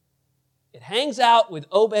 It hangs out with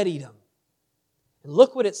Obed-Edom. And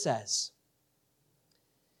look what it says.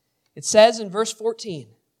 It says in verse 14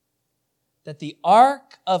 that the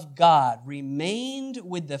ark of God remained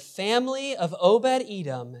with the family of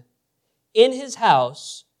Obed-Edom in his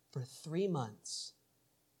house for 3 months.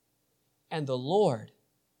 And the Lord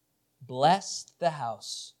blessed the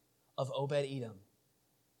house of Obed-Edom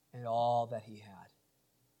and all that he had.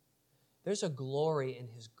 There's a glory in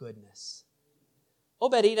his goodness.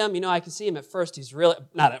 Obed-Edom, I can see him at first. He's really,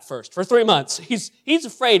 not at first, for 3 months. He's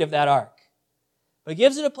afraid of that ark. But he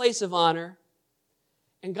gives it a place of honor.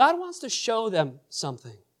 And God wants to show them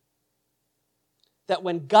something. That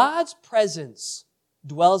when God's presence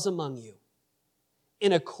dwells among you,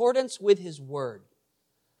 in accordance with his word,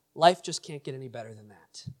 life just can't get any better than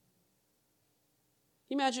that. Can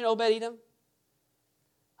you imagine Obed-Edom?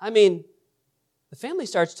 The family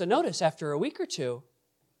starts to notice after a week or two,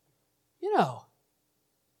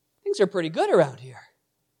 things are pretty good around here.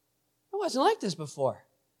 It wasn't like this before.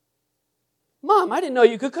 Mom, I didn't know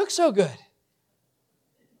you could cook so good.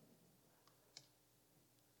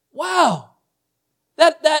 Wow.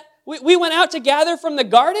 We went out to gather from the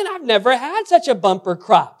garden. I've never had such a bumper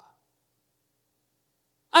crop.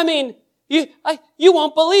 You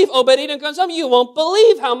won't believe, Obed-Edom comes home, you won't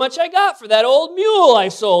believe how much I got for that old mule I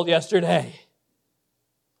sold yesterday.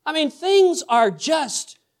 Things are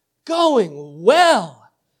just going well.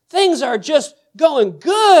 Things are just going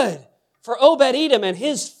good for Obed-Edom and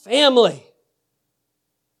his family.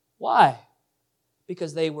 Why?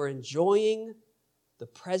 Because they were enjoying the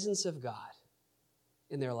presence of God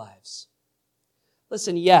in their lives.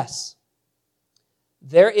 Listen, yes,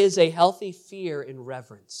 there is a healthy fear and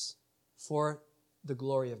reverence for the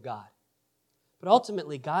glory of God. But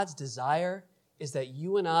ultimately, God's desire is that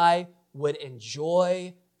you and I would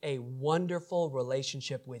enjoy a wonderful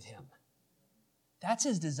relationship with him. That's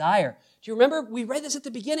his desire. Do you remember? We read this at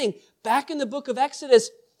the beginning. Back in the book of Exodus,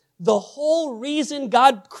 the whole reason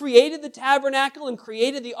God created the tabernacle and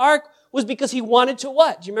created the ark was because he wanted to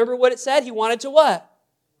what? Do you remember what it said? He wanted to what?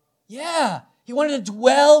 Yeah, he wanted to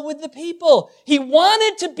dwell with the people. He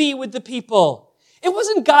wanted to be with the people. It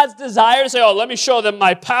wasn't God's desire to say, let me show them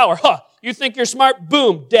my power. You think you're smart?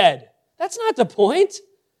 Boom, dead. That's not the point.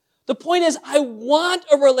 The point is, I want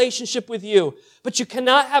a relationship with you, but you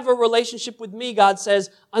cannot have a relationship with me, God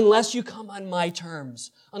says, unless you come on my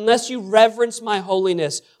terms, unless you reverence my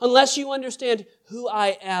holiness, unless you understand who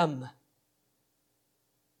I am.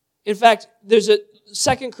 In fact,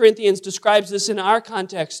 2 Corinthians describes this in our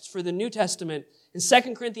context for the New Testament. In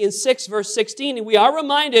 2 Corinthians 6, verse 16, we are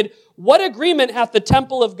reminded, what agreement hath the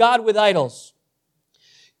temple of God with idols?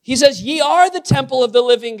 He says, ye are the temple of the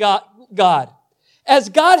living God. As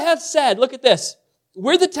God hath said, look at this,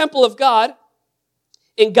 we're the temple of God,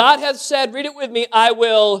 and God hath said, read it with me, I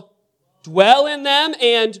will dwell in them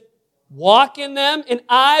and walk in them, and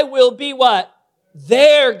I will be what?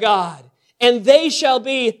 Their God, and they shall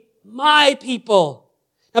be my people.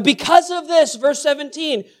 Now because of this, verse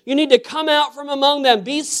 17, you need to come out from among them.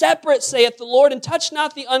 Be separate, saith the Lord, and touch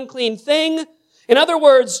not the unclean thing. In other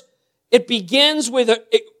words, it begins with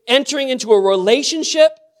entering into a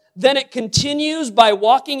relationship. Then it continues by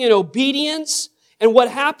walking in obedience. And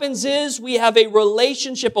what happens is we have a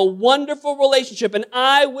relationship, a wonderful relationship, and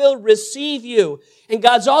I will receive you. And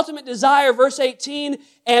God's ultimate desire, verse 18,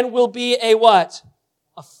 and will be a what?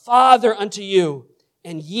 A father unto you.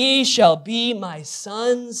 And ye shall be my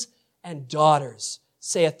sons and daughters,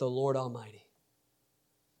 saith the Lord Almighty.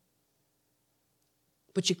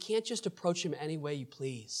 But you can't just approach him any way you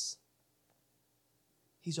please.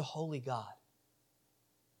 He's a holy God.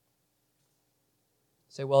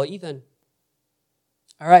 Say, well, Ethan,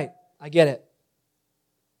 all right, I get it.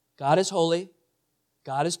 God is holy.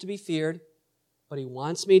 God is to be feared. But he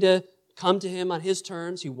wants me to come to him on his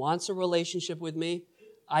terms. He wants a relationship with me.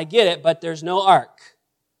 I get it, but there's no ark,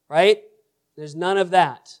 right? There's none of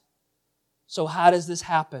that. So how does this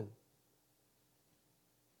happen?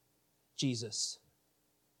 Jesus.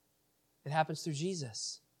 It happens through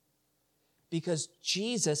Jesus. Because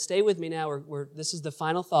Jesus, stay with me now, this is the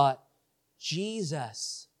final thought.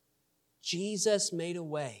 Jesus made a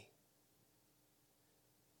way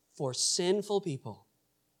for sinful people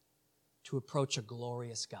to approach a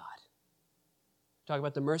glorious God. Talk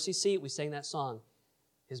about the mercy seat, we sang that song.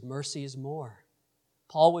 His mercy is more.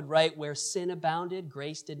 Paul would write, where sin abounded,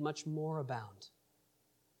 grace did much more abound.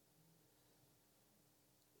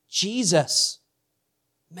 Jesus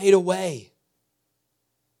made a way.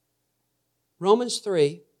 Romans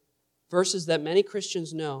 3, verses that many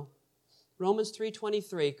Christians know. Romans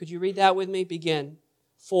 3:23. Could you read that with me? Begin.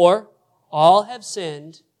 For all have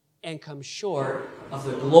sinned and come short of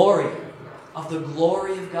the glory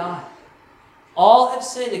of God. All have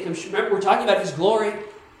sinned and come short. Remember, we're talking about His glory.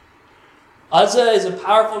 Uzzah is a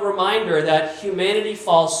powerful reminder that humanity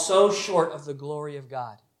falls so short of the glory of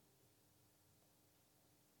God.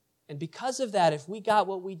 And because of that, if we got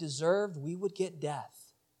what we deserved, we would get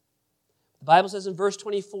death. The Bible says in verse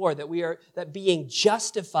 24 that being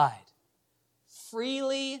justified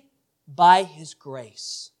freely by His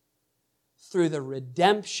grace through the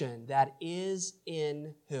redemption that is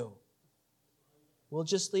in who? We'll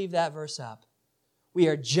just leave that verse up. We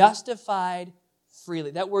are justified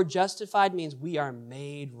freely. That word justified means we are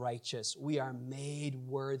made righteous. We are made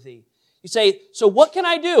worthy. You say, so what can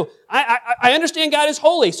I do? I understand God is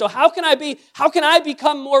holy, so how can I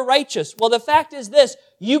become more righteous? Well, the fact is this,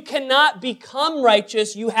 you cannot become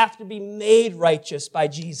righteous, you have to be made righteous by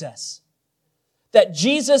Jesus. That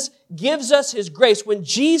Jesus gives us His grace. When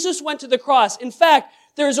Jesus went to the cross, in fact,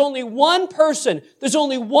 there's only one person, there's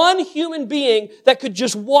only one human being that could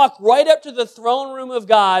just walk right up to the throne room of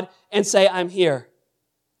God and say, I'm here.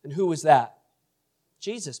 And who was that?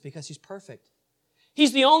 Jesus, because He's perfect.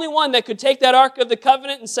 He's the only one that could take that Ark of the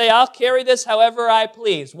Covenant and say, I'll carry this however I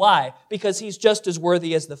please. Why? Because He's just as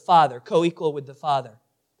worthy as the Father, co-equal with the Father.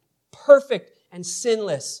 Perfect and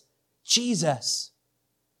sinless, Jesus.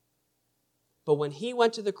 But when He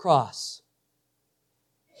went to the cross,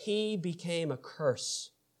 He became a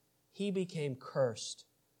curse. He became cursed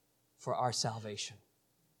for our salvation.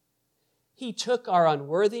 He took our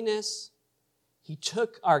unworthiness, He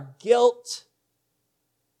took our guilt,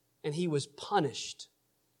 and He was punished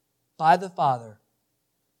by the Father,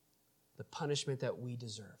 the punishment that we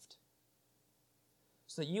deserved.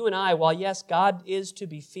 So that you and I, while yes, God is to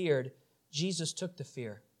be feared, Jesus took the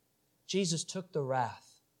fear. Jesus took the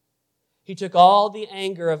wrath. He took all the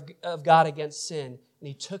anger of God against sin, and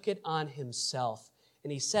He took it on Himself.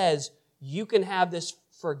 And He says, you can have this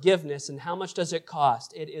forgiveness, and how much does it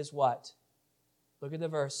cost? It is what? Look at the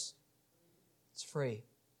verse. It's free.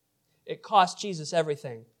 It cost Jesus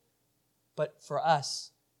everything. But for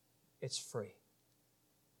us, it's free.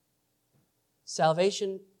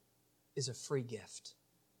 Salvation is a free gift.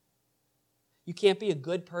 You can't be a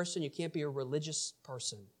good person, you can't be a religious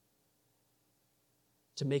person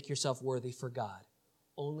to make yourself worthy for God.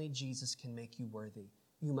 Only Jesus can make you worthy.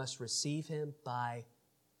 You must receive Him by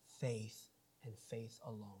faith and faith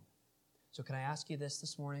alone. So can I ask you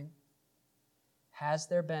this morning? Has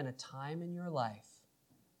there been a time in your life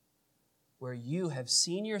where you have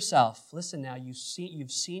seen yourself, listen now, you've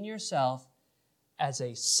seen yourself as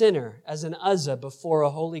a sinner, as an Uzzah before a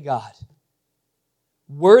holy God,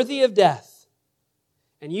 worthy of death,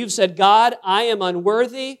 and you've said, God, I am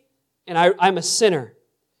unworthy and I'm a sinner.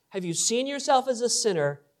 Have you seen yourself as a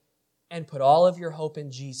sinner and put all of your hope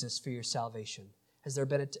in Jesus for your salvation? Has there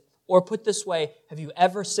been or put this way, have you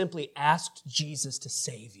ever simply asked Jesus to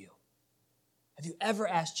save you? Have you ever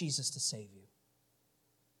asked Jesus to save you?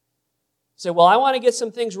 Say, well, I want to get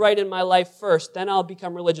some things right in my life first, then I'll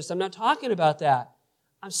become religious. I'm not talking about that.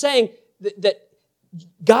 I'm saying that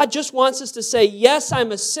God just wants us to say, yes,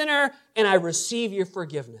 I'm a sinner and I receive your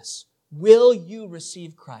forgiveness. Will you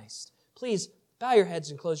receive Christ? Please bow your heads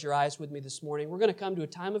and close your eyes with me this morning. We're going to come to a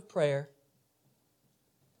time of prayer.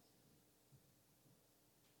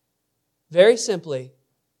 Very simply,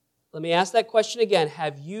 let me ask that question again.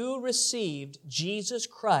 Have you received Jesus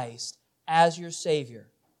Christ as your Savior?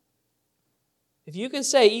 If you can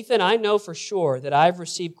say, Ethan, I know for sure that I've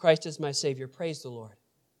received Christ as my Savior, praise the Lord.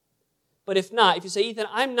 But if not, if you say, Ethan,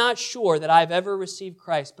 I'm not sure that I've ever received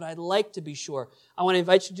Christ, but I'd like to be sure, I want to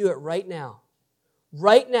invite you to do it right now.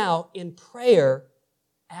 Right now, in prayer,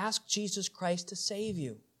 ask Jesus Christ to save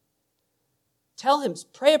you. Tell Him,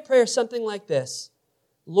 pray a prayer something like this.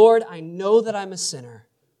 Lord, I know that I'm a sinner,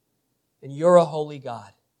 and You're a holy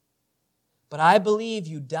God. But I believe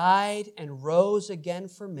You died and rose again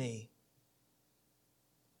for me.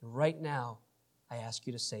 And right now, I ask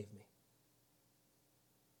You to save me.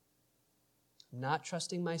 I'm not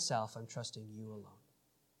trusting myself, I'm trusting You alone.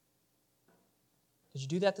 Did you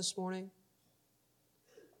do that this morning?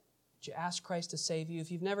 Did you ask Christ to save you? If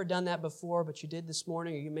you've never done that before, but you did this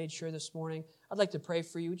morning, or you made sure this morning, I'd like to pray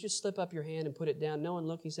for you. Would you just slip up your hand and put it down? No one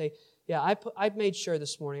looking, say, yeah, I made sure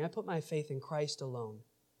this morning. I put my faith in Christ alone.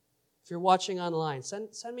 If you're watching online, send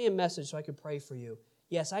me a message so I could pray for you.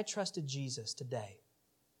 Yes, I trusted Jesus today.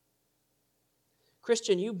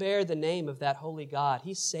 Christian, you bear the name of that holy God.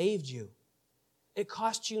 He saved you. It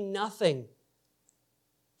cost you nothing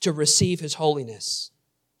to receive His holiness.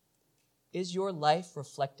 Is your life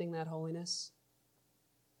reflecting that holiness?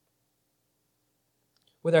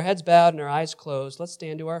 With our heads bowed and our eyes closed, let's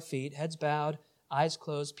stand to our feet. Heads bowed, eyes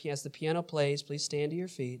closed. As the piano plays, please stand to your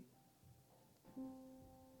feet.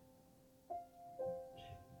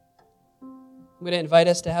 I'm going to invite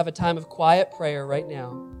us to have a time of quiet prayer right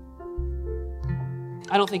now.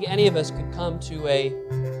 I don't think any of us could come to a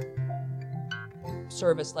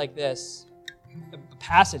service like this, a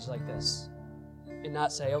passage like this, and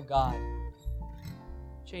not say, oh God,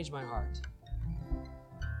 change my heart.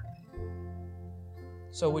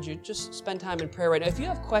 So would you just spend time in prayer right now? If you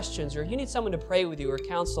have questions or if you need someone to pray with you or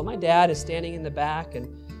counsel, my dad is standing in the back, and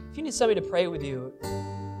if you need somebody to pray with you,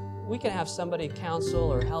 we can have somebody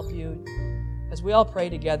counsel or help you. As we all pray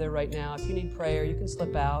together right now, if you need prayer, you can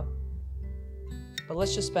slip out. But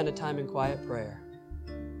let's just spend a time in quiet prayer.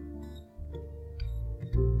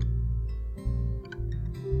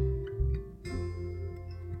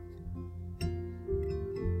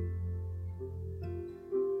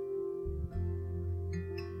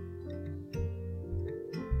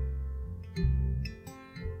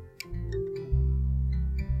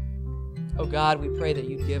 Oh God, we pray that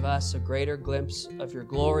you'd give us a greater glimpse of your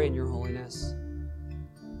glory and your holiness.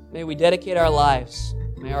 May we dedicate our lives.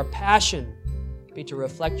 May our passion be to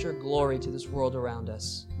reflect your glory to this world around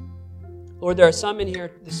us. Lord, there are some in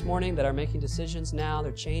here this morning that are making decisions now.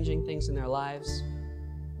 They're changing things in their lives.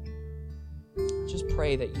 Just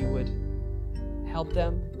pray that you would help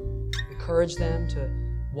them, encourage them to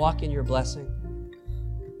walk in your blessing.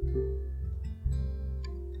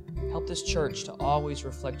 Help this church to always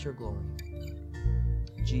reflect your glory.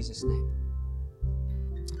 In Jesus' name.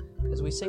 As we sing